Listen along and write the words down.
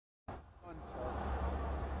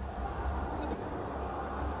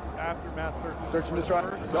AfterMath Search and destroy.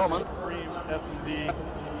 Let's go, man. Extreme S&D.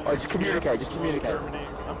 Oh, just communicate. Just communicate. Germany.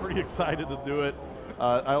 I'm pretty excited to do it.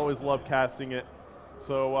 I always love casting it.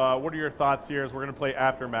 So, what are your thoughts here as we're going to play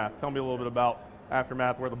AfterMath? Tell me a little bit about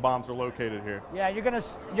AfterMath, where the bombs are located here. Yeah, you're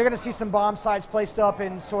gonna see some bomb sites placed up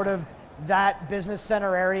in sort of that business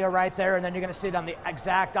center area right there, and then you're gonna see it on the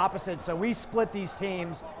exact opposite. So we split these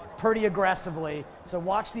teams pretty aggressively. So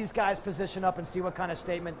watch these guys position up and see what kind of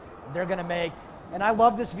statement they're gonna make. And I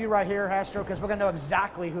love this view right here, Hastro, because we're gonna know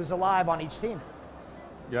exactly who's alive on each team.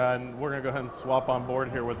 Yeah, and we're gonna go ahead and swap on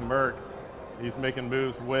board here with Merc. He's making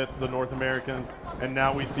moves with the North Americans, and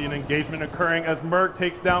now we see an engagement occurring as Merc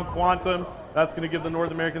takes down Quantum. That's going to give the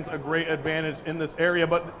North Americans a great advantage in this area,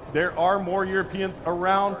 but there are more Europeans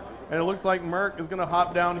around, and it looks like Merc is going to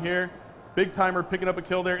hop down here. Big Timer picking up a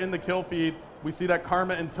kill there in the kill feed. We see that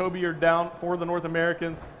Karma and Toby are down for the North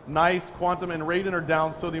Americans. Nice, Quantum and Raiden are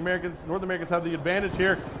down, so the North Americans have the advantage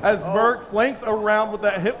here as Merc flanks around with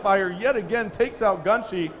that hip fire yet again, takes out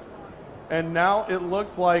Gunshi, and now it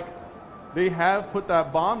looks like they have put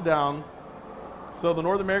that bomb down. So the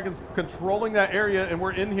North Americans controlling that area, and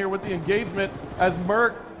we're in here with the engagement as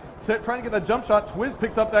Merc trying to get that jump shot. Twiz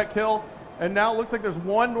picks up that kill, and now it looks like there's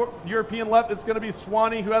one European left. It's going to be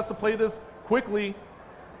Swanee, who has to play this quickly.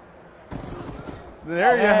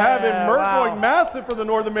 There you have it. Merc going massive for the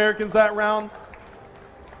North Americans that round.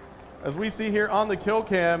 As we see here on the kill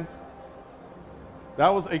cam, that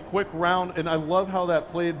was a quick round, and I love how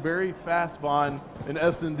that played very fast, Vaughn, in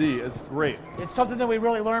S&D. It's great. It's something that we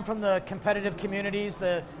really learned from the competitive communities.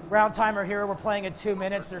 The round timer here, we're playing at 2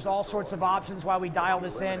 minutes. There's all sorts of options while we dial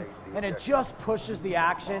this in, and it just pushes the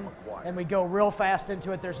action, and we go real fast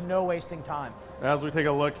into it. There's no wasting time. As we take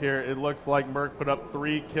a look here, it looks like Merc put up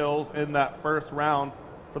 3 kills in that first round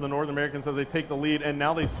for the North Americans as they take the lead, and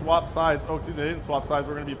now they swap sides. Oh, excuse me, they didn't swap sides.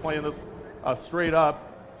 We're going to be playing this straight up.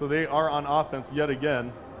 So they are on offense yet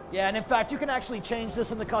again. Yeah, and in fact, you can actually change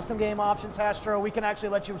this in the custom game options, Hastro. We can actually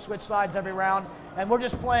let you switch sides every round, and we're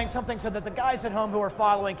just playing something so that the guys at home who are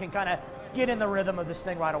following can kind of get in the rhythm of this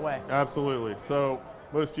thing right away. Absolutely. So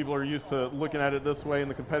most people are used to looking at it this way. In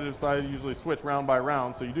the competitive side, you usually switch round by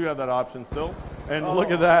round, so you do have that option still. And look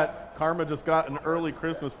at that. Karma just got an early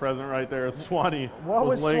Christmas present right there. Swanee What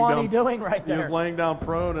was Swanee doing right there? He was laying down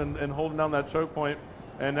prone and holding down that choke point.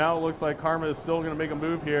 And now it looks like Karma is still going to make a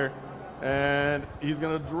move here. And he's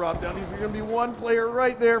going to drop down. He's going to be one player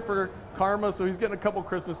right there for Karma, so he's getting a couple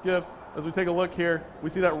Christmas gifts. As we take a look here,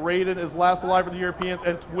 we see that Raiden is last alive for the Europeans,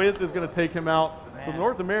 and Twiz is going to take him out. Man. So the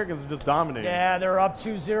North Americans are just dominating. Yeah, they're up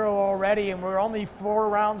 2-0 already, and we're only 4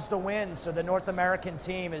 rounds to win, so the North American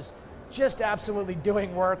team is just absolutely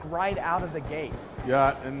doing work right out of the gate.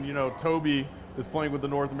 Yeah, and you know, Toby is playing with the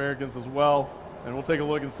North Americans as well, and we'll take a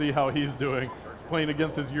look and see how he's doing. Playing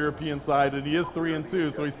against his European side, and he is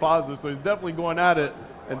 3-2, so he's positive, so he's definitely going at it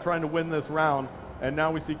and trying to win this round. And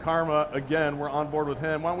now we see Karma again. We're on board with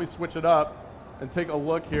him. Why don't we switch it up and take a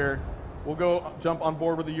look here? We'll go jump on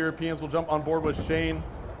board with the Europeans. We'll jump on board with Shane,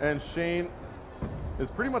 and Shane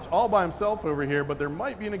is pretty much all by himself over here, but there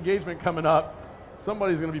might be an engagement coming up.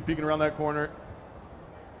 Somebody's going to be peeking around that corner.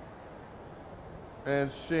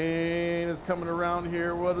 And Shane is coming around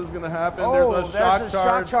here. What is going to happen? Oh, there's a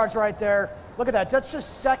shock charge right there. Look at that. That's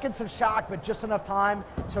just seconds of shock, but just enough time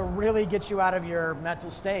to really get you out of your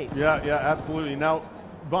mental state. Yeah, absolutely. Now,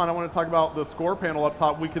 Vaughn, I want to talk about the score panel up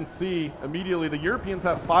top. We can see immediately the Europeans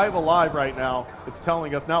have 5 alive right now. It's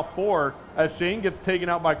telling us now 4 as Shane gets taken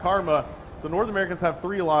out by Karma. The North Americans have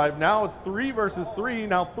 3 alive. Now it's 3 versus 3.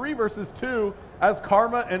 Now 3 versus 2 as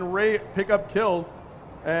Karma and Ray pick up kills.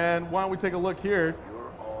 And why don't we take a look here?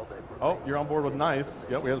 Oh, you're on board with Nice.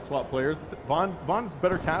 Yep, we have to swap players. Vaughn's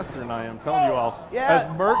better caster than I am, telling you all. Yeah.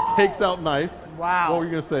 As Merc takes out Nice. Wow. What were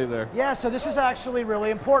you going to say there? Yeah, so this is actually really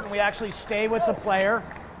important. We actually stay with the player.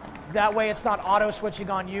 That way it's not auto-switching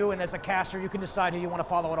on you, and as a caster, you can decide who you want to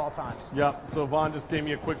follow at all times. Yep, so Vaughn just gave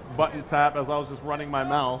me a quick button tap as I was just running my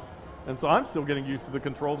mouth. And so I'm still getting used to the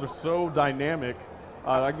controls. They're so dynamic.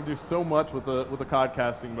 I can do so much with the COD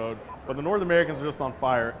casting mode. But the North Americans are just on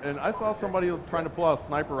fire. And I saw somebody trying to pull out a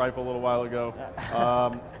sniper rifle a little while ago.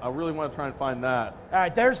 I really want to try and find that. All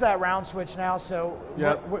right, there's that round switch now. So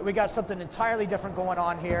we got something entirely different going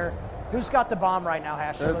on here. Who's got the bomb right now,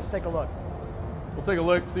 Hastro? Let's take a look. We'll take a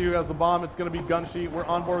look, see who has the bomb. It's going to be Gunshi. We're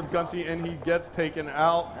on board with Gunshi, and he gets taken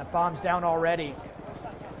out. That bomb's down already.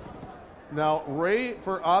 Now, Ray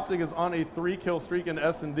for Optic is on a 3-kill streak in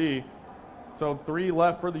S&D. So 3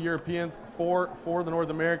 left for the Europeans, 4 for the North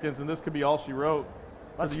Americans, and this could be all she wrote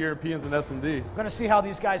for the Europeans in S&D. We're going to see how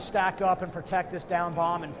these guys stack up and protect this down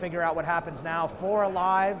bomb and figure out what happens now. 4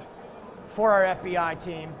 alive for our FBI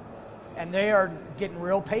team. and they are getting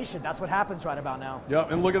real patient. That's what happens right about now.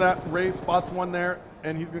 Yep, and look at that. Ray spots one there,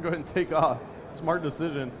 and he's going to go ahead and take off. Smart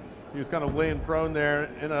decision. He was kind of laying prone there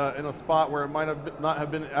in a spot where it might have not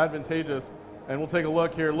have been advantageous. And we'll take a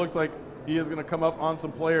look here. It looks like he is going to come up on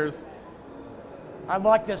some players. I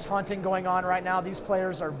like this hunting going on right now. These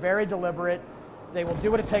players are very deliberate. They will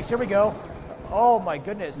do what it takes. Here we go. Oh my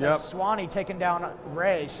goodness, that's Swanee taking down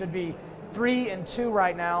Ray. Should be 3 and 2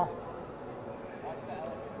 right now.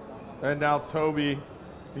 And now Toby,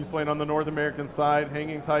 he's playing on the North American side,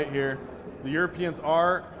 hanging tight here. The Europeans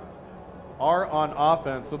are on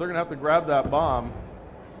offense, so they're going to have to grab that bomb.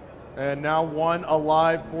 And now one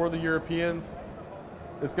alive for the Europeans.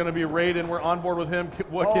 It's going to be Raiden. We're on board with him.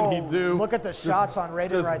 What can he do? Look at the shots on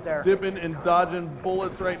Raiden right there. Dipping and dodging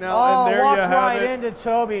bullets right now. Oh, and there walked you have right it. into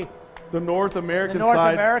Toby. The North American The North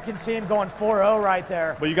side. American team going 4-0 right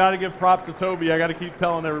there. But you got to give props to Toby. I got to keep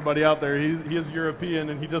telling everybody out there, he is European,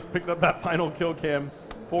 and he just picked up that final kill cam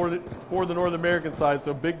for the North American side.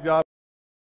 So big job.